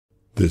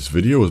This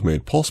video was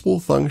made possible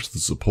thanks to the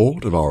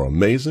support of our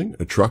amazing,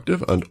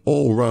 attractive, and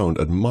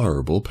all-round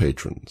admirable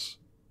patrons.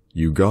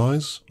 You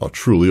guys are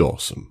truly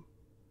awesome.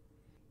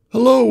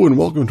 Hello and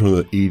welcome to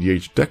another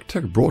EDH Deck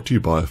Tech brought to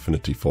you by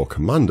Affinity for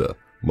Commander.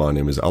 My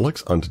name is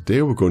Alex and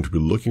today we're going to be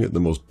looking at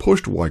the most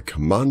pushed white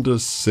commander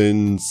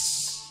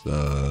since...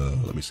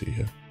 let me see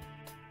here.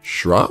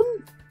 Shram?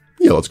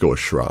 Yeah, let's go with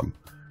Shram.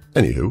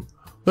 Anywho,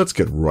 let's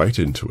get right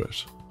into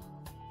it.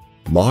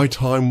 My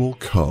time will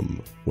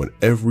come when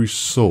every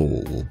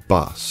soul will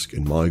bask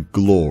in my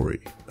glory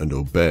and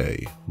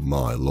obey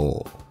my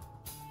law.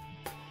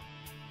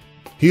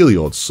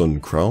 Heliod's Sun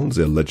Crown is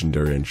a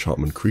legendary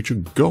enchantment creature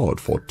god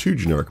for 2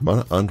 generic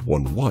mana and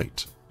 1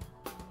 white.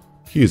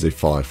 He is a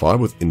 5/5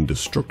 with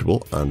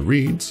indestructible and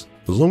reads,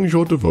 as long as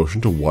your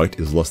devotion to white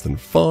is less than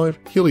 5,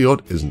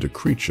 Heliod isn't a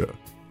creature,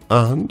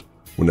 and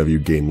whenever you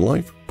gain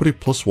life, put a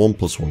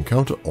 +1/+1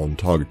 counter on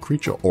target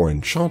creature or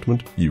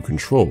enchantment you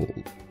control.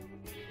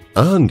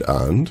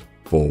 And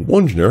for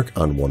 1 generic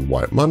and 1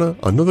 white mana,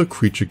 another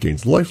creature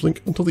gains lifelink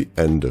until the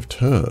end of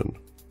turn.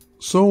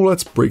 So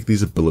let's break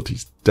these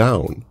abilities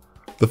down.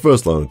 The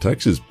first line of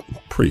text is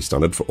pretty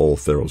standard for all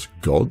Theros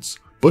gods,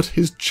 but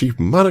his cheap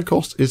mana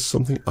cost is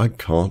something I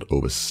can't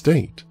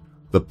overstate.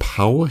 The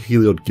power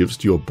Heliod gives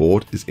to your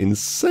board is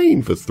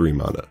insane for 3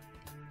 mana.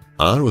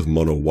 And with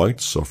mono white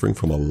suffering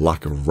from a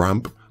lack of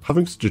ramp,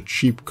 having such a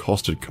cheap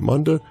costed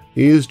commander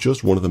is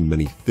just one of the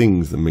many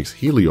things that makes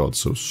Heliod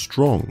so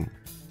strong.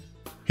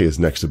 His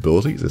next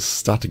ability is a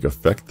static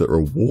effect that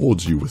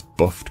rewards you with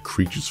buffed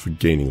creatures for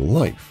gaining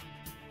life.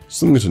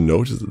 Something to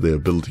note is that the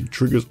ability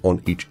triggers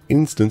on each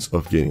instance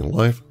of gaining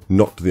life,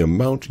 not the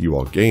amount you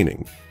are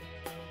gaining.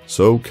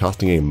 So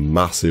casting a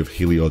massive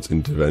Heliod's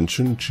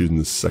intervention choosing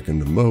the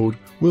second mode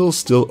will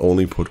still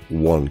only put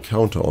 1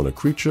 counter on a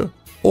creature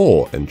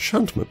or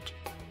enchantment.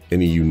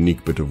 In a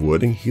unique bit of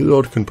wording,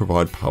 Heliod can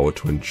provide power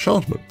to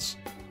enchantments,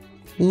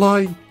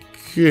 like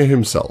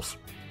himself,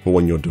 for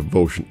when your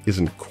devotion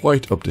isn't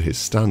quite up to his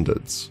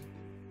standards.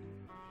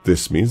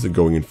 This means that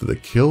going in for the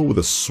kill with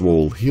a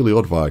swole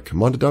Heliod via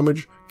commander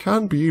damage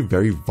can be a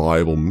very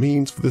viable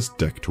means for this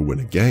deck to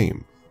win a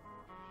game.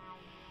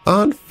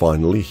 And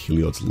finally,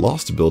 Heliod's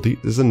last ability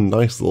is a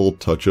nice little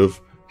touch of,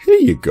 here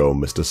you go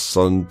Mr.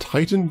 Sun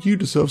Titan, you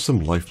deserve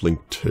some lifelink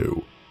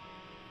too.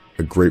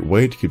 A great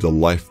way to keep the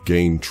life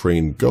gain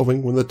train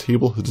going when the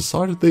table has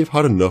decided they've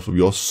had enough of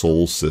your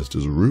soul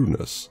sister's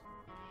rudeness.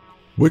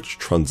 Which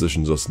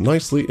transitions us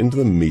nicely into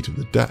the meat of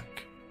the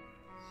deck.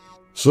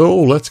 So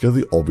let's get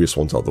the obvious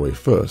ones out of the way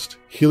first.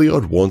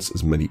 Heliod wants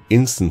as many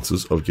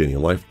instances of gaining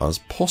life as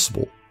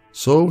possible,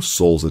 so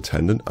Soul's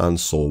Attendant and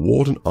Soul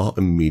Warden are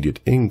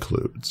immediate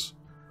includes.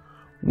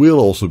 We'll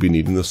also be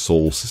needing the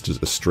Soul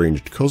Sister's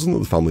estranged cousin that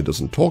the family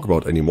doesn't talk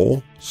about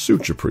anymore,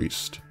 Suture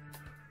Priest.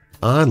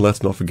 And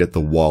let's not forget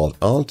the wild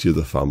auntie of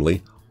the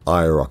family,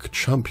 Irok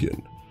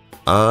Champion.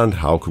 And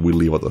how could we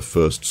leave out the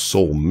first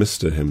Soul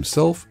Mister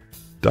himself,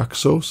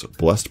 Daxos,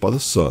 Blessed by the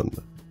Sun.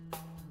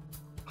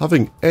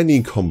 Having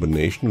any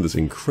combination of this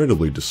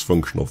incredibly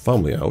dysfunctional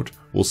family out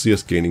will see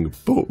us gaining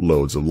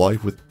boatloads of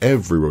life with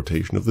every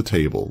rotation of the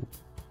table.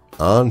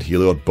 And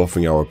Heliod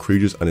buffing our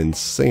creatures an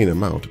insane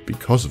amount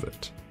because of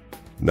it.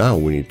 Now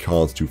we need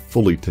cards to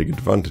fully take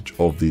advantage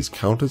of these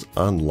counters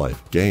and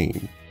life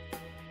gain.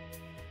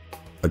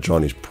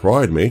 Ajani's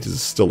Pridemate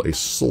is still a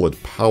solid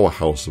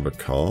powerhouse of a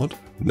card,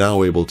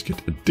 now able to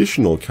get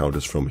additional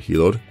counters from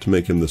Heliod to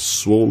make him the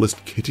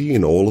swollest kitty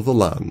in all of the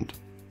land.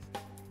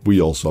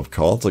 We also have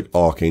cards like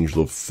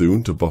Archangel of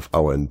Thune to buff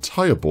our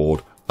entire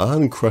board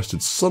and Crested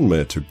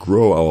Sunmare to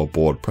grow our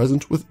board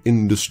presence with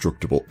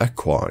indestructible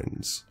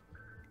equines.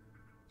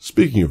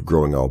 Speaking of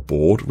growing our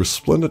board,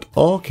 Resplendent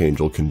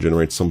Archangel can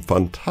generate some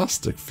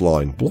fantastic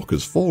flying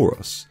blockers for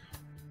us.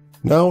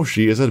 Now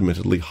she is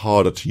admittedly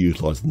harder to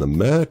utilise than the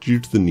Mare due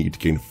to the need to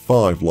gain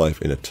 5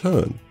 life in a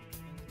turn,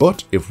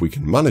 but if we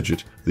can manage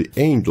it, the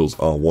Angels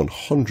are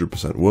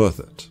 100% worth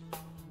it.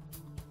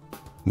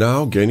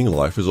 Now gaining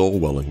life is all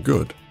well and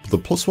good, but the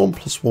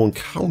 +1/+1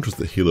 counters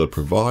that Heliod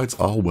provides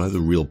are where the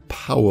real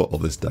power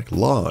of this deck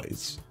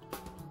lies.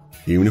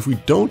 Even if we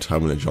don't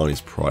have an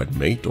Ajani's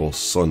Pridemate or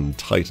Sun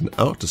Titan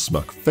out to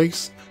smack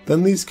face,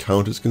 then these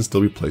counters can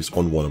still be placed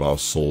on one of our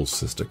Soul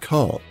Sister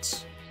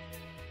cards.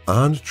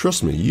 And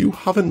trust me, you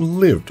haven't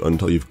lived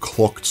until you've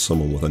clocked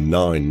someone with a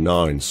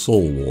 9/9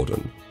 Soul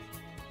Warden.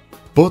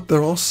 But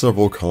there are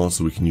several cards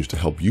that we can use to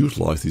help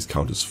utilise these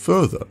counters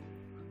further.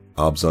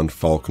 Abzan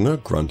Falconer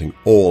granting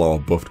all our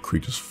buffed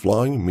creatures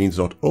flying means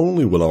not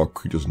only will our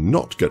creatures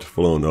not get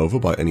flown over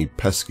by any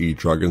pesky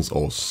dragons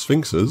or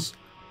sphinxes,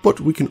 but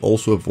we can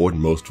also avoid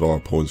most of our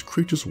opponent's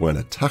creatures when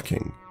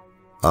attacking.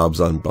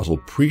 Abzan Battle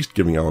Priest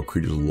giving our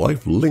creatures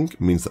life link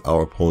means that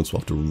our opponents will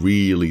have to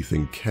really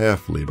think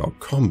carefully about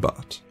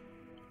combat.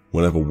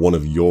 Whenever one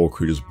of your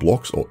creatures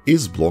blocks or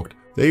is blocked,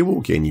 they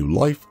will gain you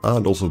life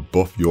and also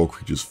buff your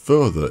creatures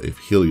further if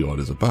Heliod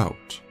is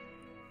about.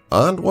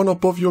 And why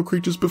not buff your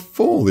creatures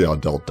before they are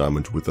dealt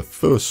damage with the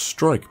first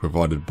strike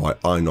provided by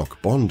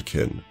Einok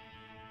Bondkin?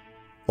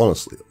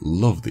 Honestly,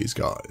 love these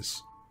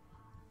guys.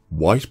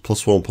 White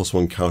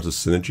 +1/+1 counter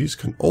synergies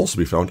can also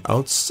be found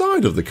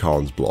outside of the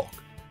Khan's block.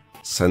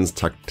 Sen's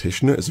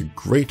Tacticianer is a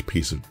great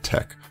piece of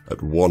tech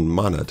at 1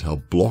 mana to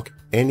help block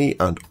any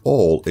and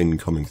all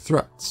incoming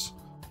threats.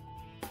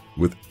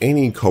 With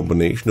any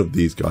combination of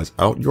these guys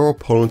out, your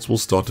opponents will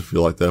start to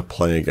feel like they're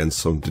playing against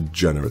some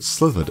degenerate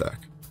Slither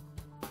deck,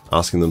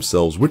 asking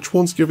themselves which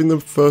one's giving them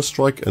first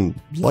strike and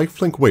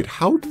lifelink. Wait,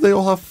 how do they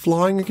all have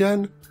flying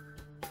again?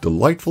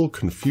 Delightful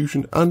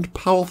confusion and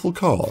powerful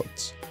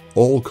cards,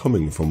 all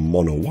coming from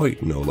mono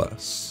white no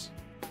less.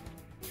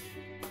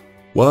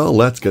 Well,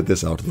 let's get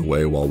this out of the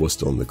way while we're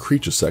still in the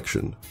creature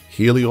section.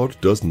 Heliod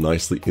does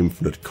nicely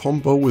infinite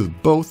combo with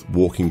both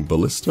Walking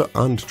Ballista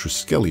and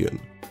Triskelion.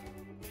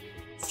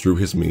 Through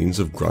his means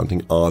of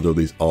granting either of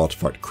these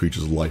artifact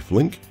creatures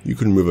lifelink, you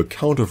can move a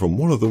counter from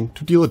one of them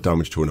to deal a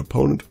damage to an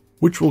opponent,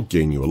 which will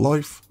gain you a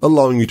life,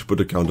 allowing you to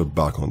put a counter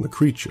back on the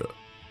creature.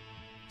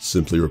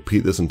 Simply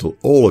repeat this until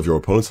all of your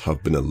opponents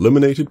have been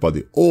eliminated by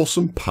the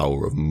awesome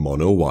power of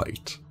mono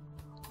white.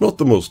 Not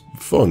the most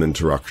fun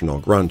interaction, I'll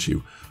grant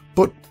you,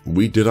 but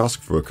we did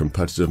ask for a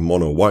competitive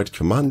mono white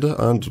commander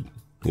and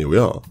here we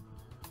are.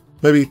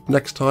 Maybe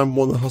next time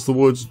one that has the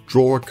words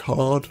draw a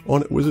card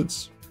on it,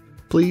 wizards?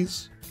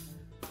 Please?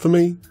 For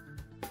me?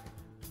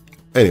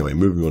 Anyway,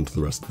 moving on to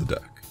the rest of the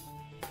deck.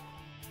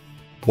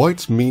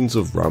 White's means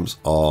of ramps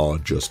are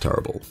just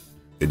terrible.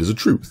 It is a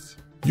truth,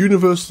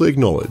 universally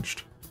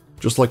acknowledged,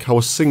 just like how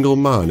a single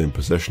man in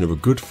possession of a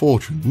good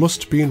fortune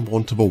must be in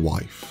want of a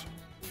wife.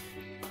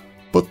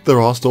 But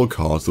there are still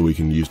cards that we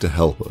can use to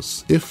help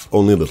us, if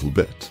only a little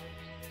bit.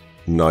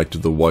 Knight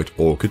of the White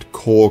Orchid,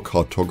 Core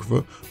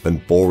Cartographer,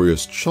 and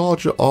Boreas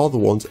Charger are the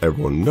ones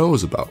everyone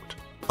knows about,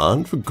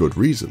 and for good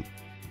reason.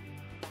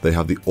 They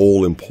have the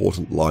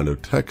all-important line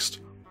of text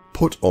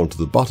put onto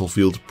the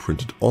battlefield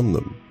printed on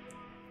them.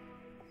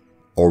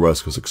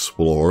 Oreskos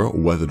Explorer,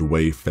 Weathered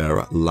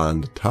Wayfarer,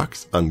 Land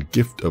Tax, and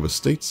Gift of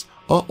Estates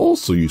are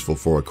also useful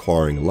for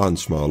acquiring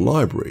lands from our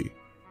library.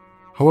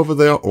 However,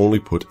 they are only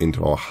put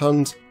into our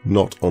hands,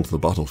 not onto the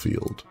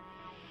battlefield.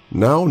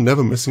 Now,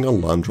 never missing a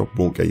land drop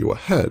won't get you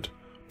ahead,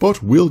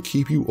 but will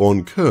keep you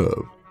on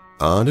curve,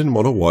 and in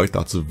mono white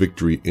that's a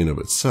victory in of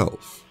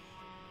itself.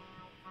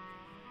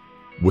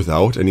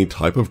 Without any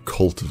type of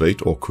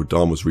Cultivate or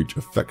Kodama's Reach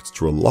effects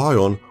to rely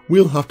on,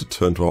 we'll have to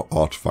turn to our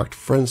artifact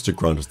friends to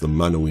grant us the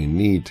mana we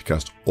need to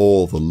cast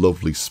all the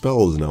lovely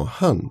spells in our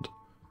hand.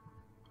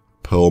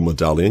 Pearl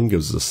Medallion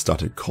gives us a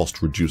static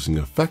cost reducing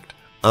effect,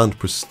 and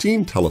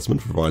Pristine Talisman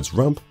provides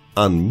ramp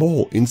and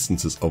more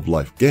instances of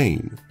life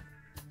gain.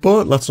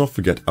 But let's not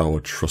forget our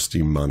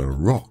trusty mana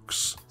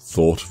rocks.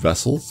 Thought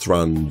Vessel,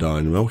 Thran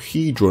Dynamo,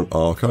 Hedron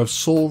Archive,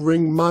 Soul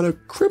Ring, Mana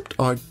Crypt,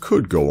 I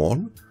could go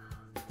on.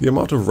 The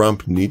amount of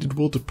ramp needed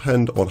will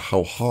depend on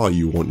how high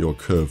you want your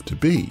curve to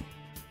be.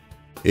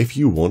 If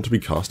you want to be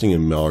casting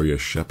Imaria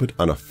Shepherd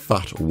and a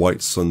fat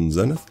White Sun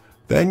Zenith,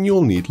 then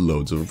you'll need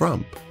loads of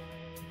ramp.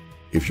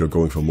 If you're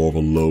going for more of a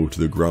low to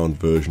the ground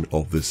version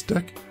of this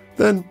deck,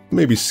 then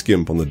maybe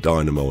skimp on the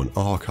Dynamo and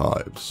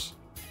Archives.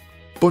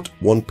 But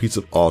one piece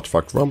of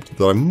artifact ramp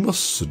that I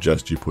must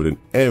suggest you put in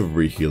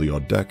every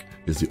Heliod deck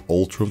is the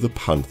Altar of the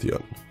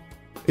Pantheon.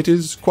 It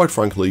is, quite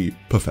frankly,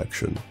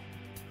 perfection.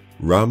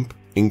 Ramp,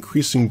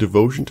 increasing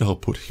devotion to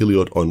help put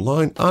Heliod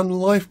online, and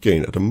life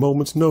gain at a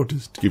moment's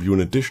notice to give you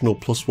an additional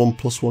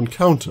 +1/+1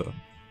 counter.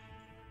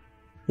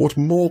 What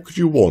more could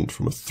you want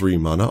from a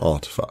 3-mana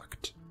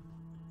artifact?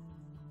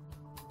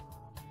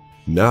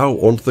 Now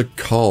onto the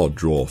card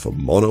draw for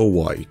mono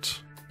white.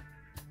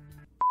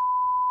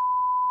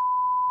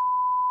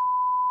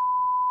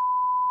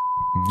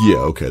 Yeah,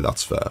 okay,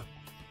 that's fair.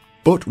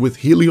 But with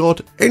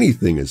Heliod,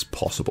 anything is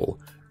possible,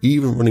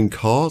 even running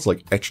cards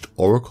like Etched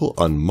Oracle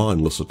and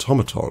Mindless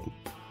Automaton.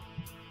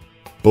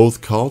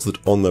 Both cards that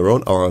on their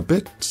own are a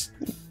bit,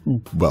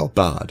 well,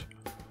 bad.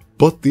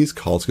 But these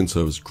cards can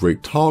serve as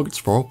great targets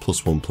for our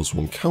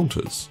 +1/+1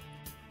 counters.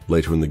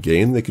 Later in the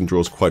game, they can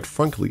draw us, quite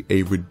frankly,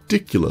 a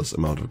ridiculous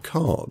amount of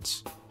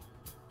cards.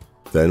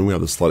 Then we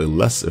have the slightly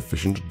less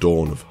efficient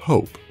Dawn of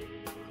Hope.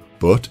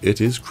 But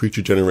it is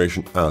creature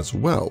generation as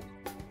well,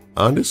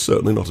 and is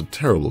certainly not a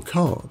terrible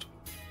card.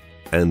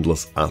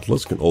 Endless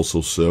Atlas can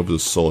also serve as a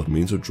solid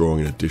means of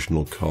drawing an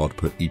additional card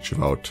per each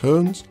of our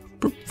turns,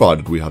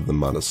 provided we have the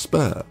mana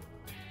spare.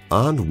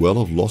 And Well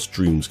of Lost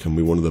Dreams can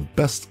be one of the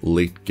best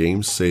late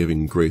game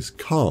saving grace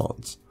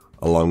cards,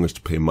 allowing us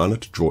to pay mana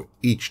to draw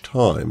each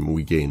time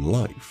we gain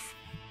life.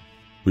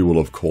 We will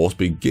of course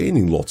be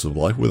gaining lots of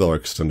life with our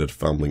extended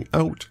Fambling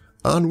out,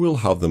 and we'll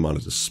have the mana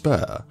to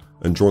spare,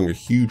 and drawing a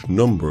huge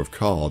number of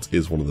cards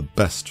is one of the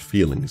best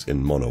feelings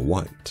in mono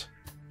white.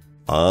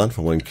 And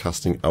for when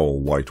casting our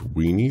white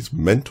weenies,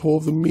 Mentor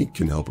of the Meek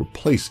can help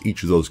replace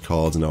each of those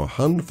cards in our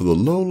hand for the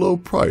low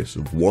price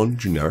of 1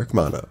 generic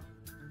mana.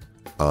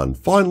 And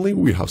finally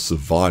we have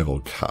Survival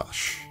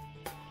Cache.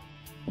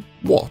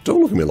 What?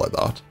 Don't look at me like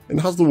that. It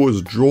has the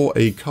words draw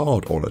a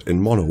card on it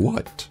in mono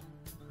white.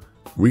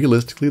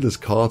 Realistically, this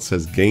card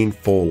says gain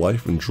 4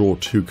 life and draw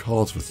 2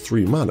 cards for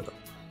 3 mana.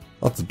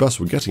 That's the best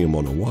we're getting in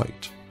mono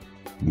white.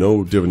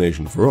 No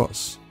divination for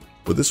us,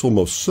 but this will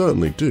most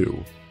certainly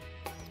do.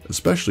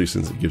 especially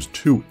since it gives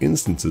 2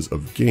 instances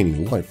of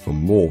gaining life for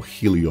more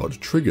Heliod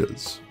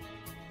triggers.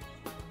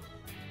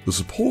 The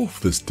support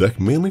for this deck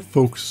mainly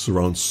focuses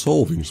around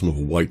solving some of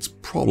White's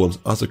problems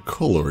as a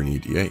colour in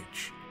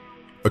EDH.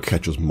 A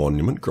Catcher's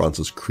Monument grants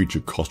us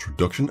creature cost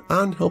reduction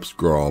and helps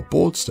grow our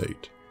board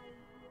state.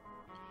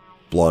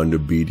 Blind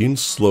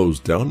Obedience slows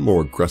down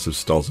more aggressive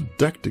styles of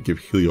deck to give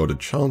Heliod a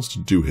chance to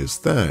do his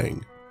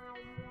thing.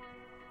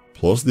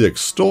 Plus, the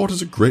Extort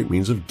is a great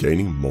means of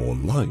gaining more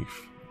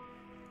life.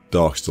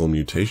 Darksteel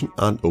Mutation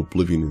and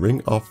Oblivion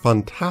Ring are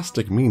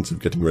fantastic means of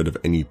getting rid of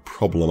any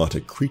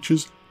problematic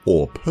creatures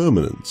or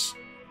permanents,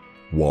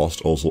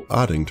 whilst also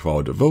adding to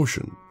our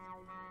devotion.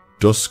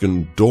 Dusk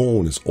and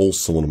Dawn is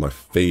also one of my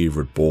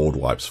favourite board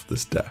wipes for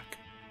this deck.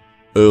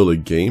 Early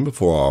game,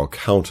 before our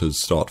counters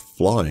start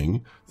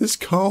flying, this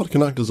card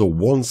can act as a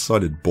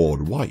one-sided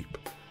board wipe,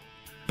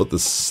 but the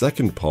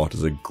second part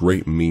is a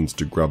great means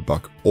to grab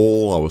back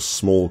all our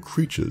small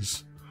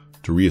creatures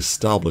to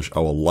re-establish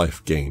our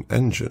life gain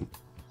engine.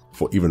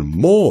 For even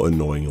more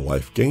annoying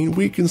life gain,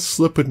 we can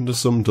slip it into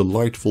some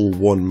delightful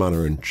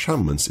 1-mana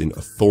enchantments in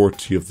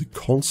Authority of the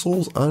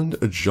Consuls and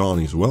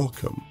Ajani's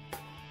Welcome.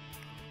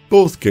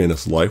 Both gain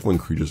us life when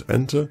creatures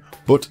enter,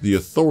 but the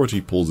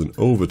Authority pulls in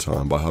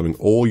overtime by having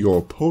all your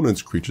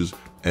opponent's creatures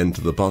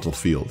enter the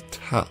battlefield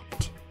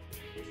tapped.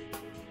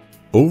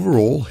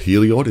 Overall,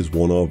 Heliod is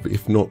one of,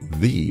 if not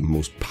the,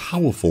 most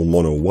powerful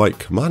mono-white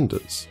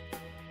commanders.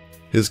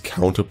 His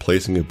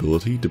counter-placing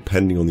ability,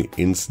 depending on the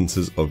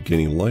instances of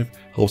gaining life,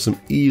 helps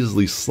him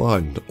easily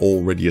slide into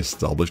already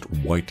established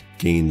white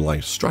gain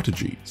life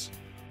strategies.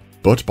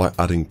 But by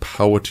adding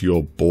power to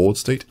your board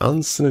state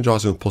and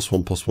synergizing with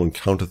 +1/+1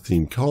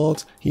 counter-themed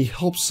cards, he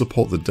helps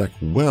support the deck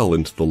well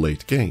into the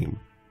late game.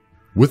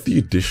 With the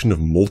addition of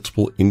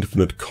multiple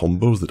infinite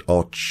combos that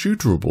are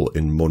tutorable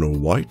in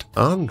mono-white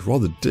and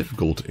rather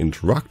difficult to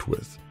interact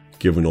with,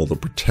 given all the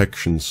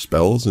protection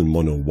spells in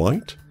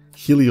mono-white,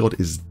 Heliod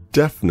is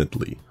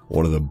definitely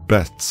one of the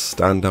best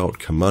standout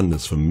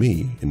commanders for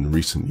me in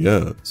recent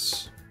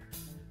years.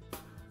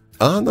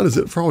 And that is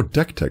it for our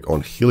deck tech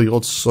on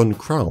Heliod's Sun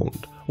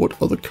Crowned. What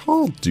other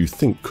cards do you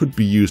think could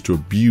be used to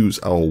abuse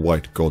our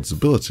white god's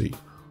ability?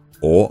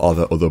 Or are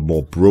there other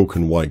more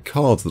broken white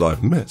cards that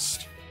I've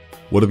missed?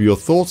 Whatever your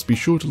thoughts, be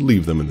sure to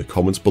leave them in the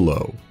comments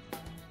below.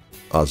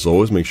 As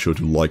always, make sure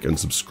to like and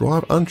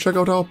subscribe and check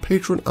out our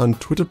Patreon and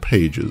Twitter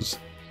pages.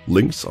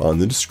 Links are in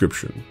the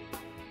description.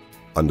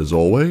 And as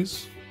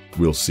always,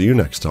 we'll see you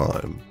next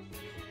time.